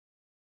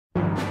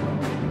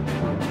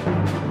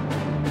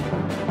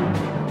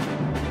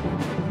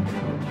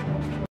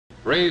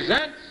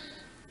presents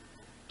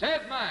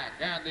Ted Mack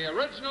and the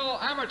original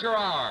Amateur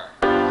Hour.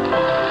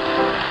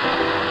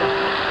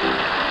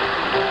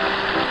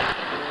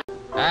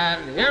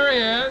 And here he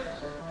is,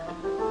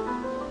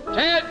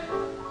 Ted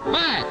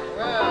Mack.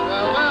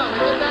 Well, we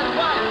did that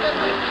twice,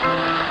 didn't we?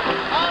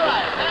 All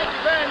right, thank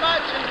you very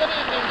much, and good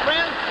evening,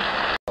 friends.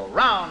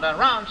 Round and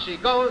round she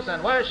goes,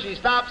 and where she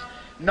stops,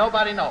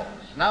 nobody knows.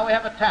 Now we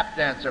have a tap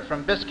dancer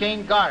from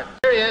Biscayne Gardens.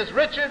 Here he is,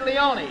 Richard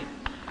Leone.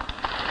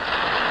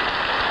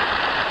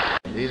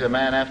 He's a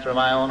man after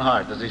my own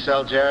heart. Does he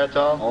sell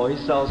Geritol? Oh, he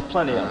sells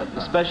plenty of it,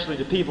 especially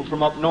to people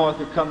from up north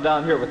who come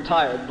down here with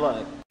tired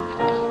blood.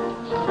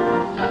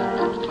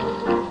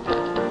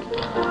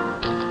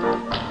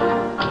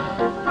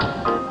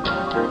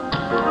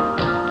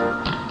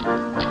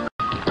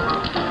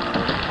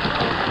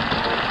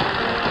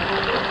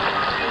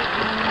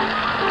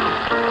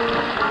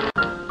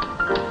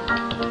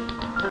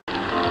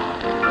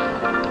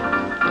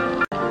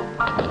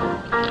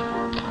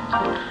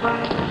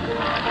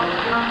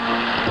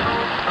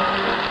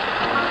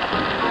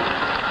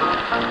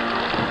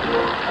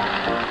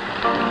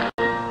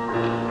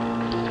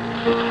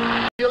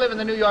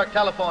 The New York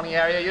telephoning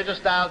area, you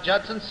just dial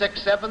Judson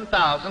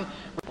 67000.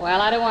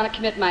 Well, I don't want to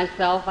commit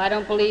myself. I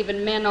don't believe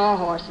in men or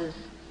horses.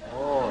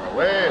 Oh,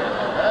 wait.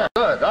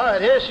 Good. All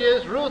right, here she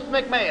is, Ruth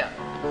McMahon.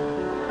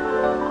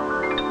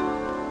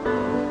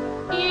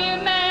 You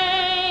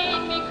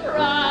made me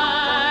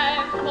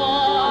cry,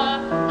 for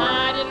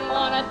I didn't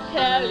want to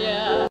tell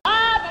you.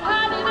 But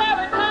honey, there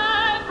were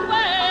times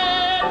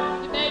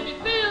when you made me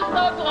feel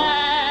so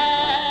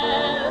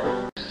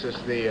glad. This is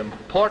the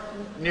important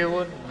new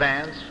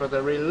advance for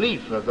the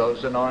relief of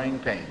those annoying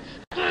pains.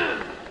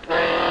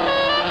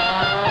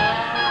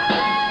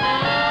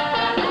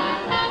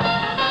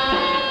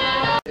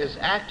 Is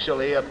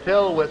actually a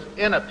pill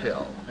within a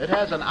pill. It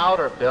has an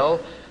outer pill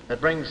that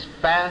brings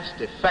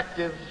fast,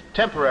 effective,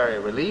 temporary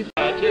relief.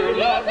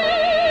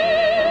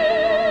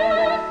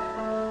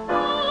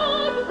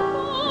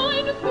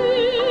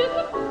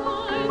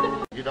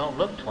 You don't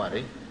look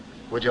 20.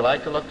 Would you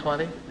like to look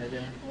 20? Maybe?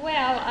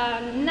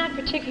 Well, not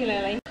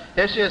particularly.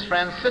 Here she is,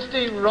 friends,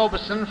 Sisti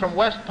Robeson from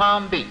West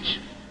Palm Beach.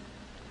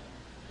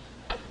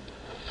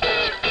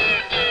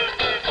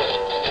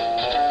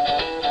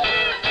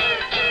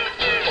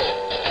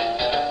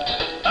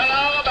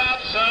 Along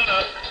about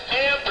sunup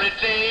every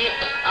day,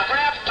 I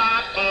grab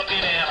my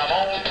bucket and I'm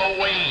on my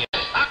way.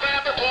 I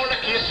grabbed her for a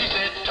kiss, she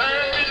said,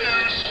 turn me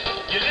loose.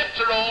 Your lips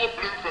are all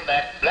blue from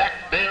that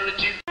blackberry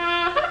juice.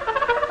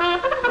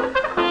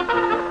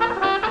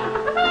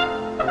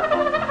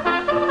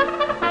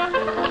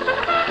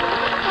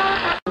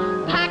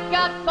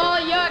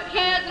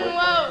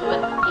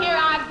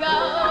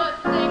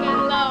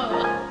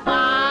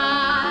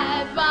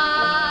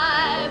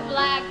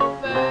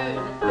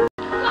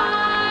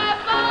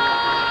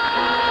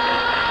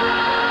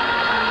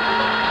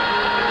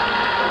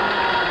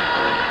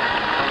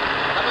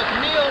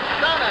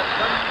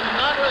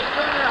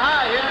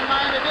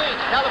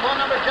 Telephone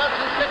number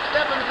Judson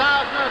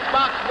 67000, Earth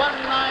Box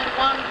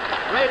 191,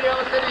 Radio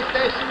City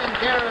Station in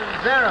care of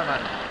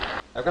Zerriman.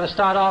 I'm going to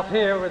start off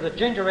here with a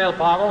ginger ale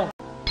bottle.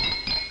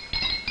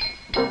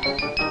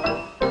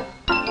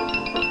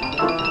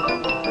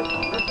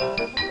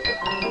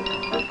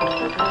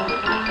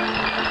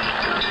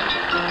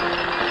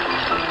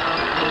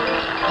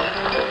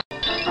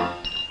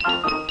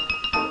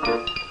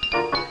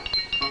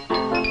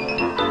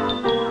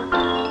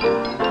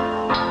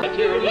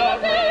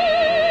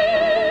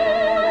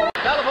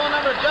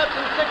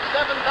 Judson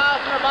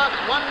 67000 or Box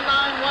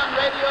 191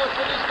 Radio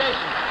City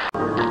Station.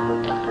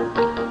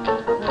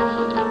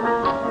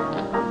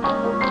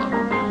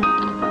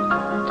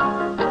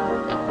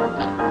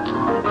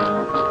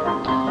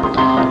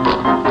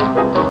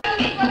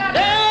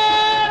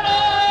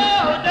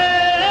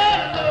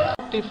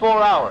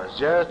 Hours.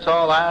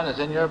 Geritol iron is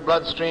in your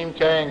bloodstream,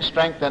 carrying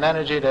strength and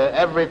energy to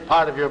every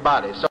part of your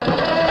body. So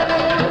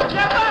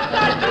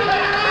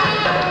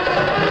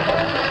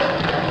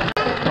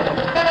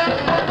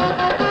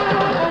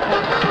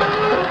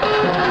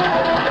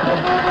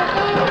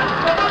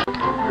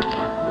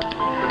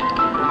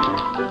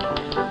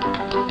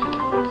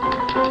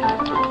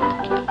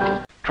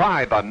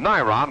try the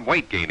Niron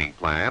weight gaining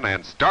plan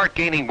and start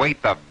gaining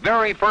weight the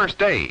very first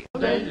day.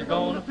 Someday you're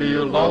gonna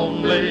feel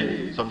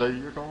lonely. Someday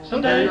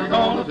you're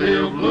gonna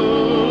feel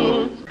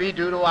blue. Be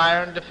due to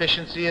iron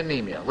deficiency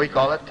anemia. We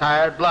call it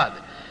tired blood.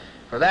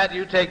 For that,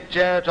 you take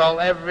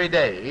Geritol every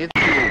day.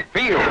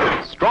 Feel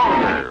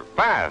stronger,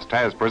 fast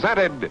has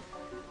presented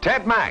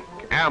Ted Mack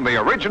and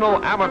the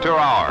original Amateur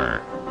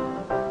Hour.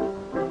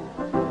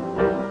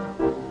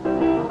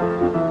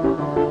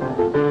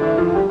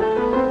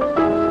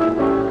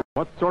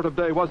 What sort of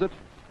day was it?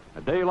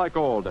 A day like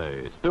all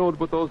days, filled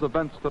with those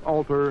events that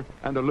alter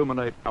and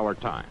illuminate our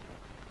time.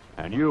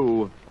 And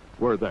you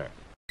were there.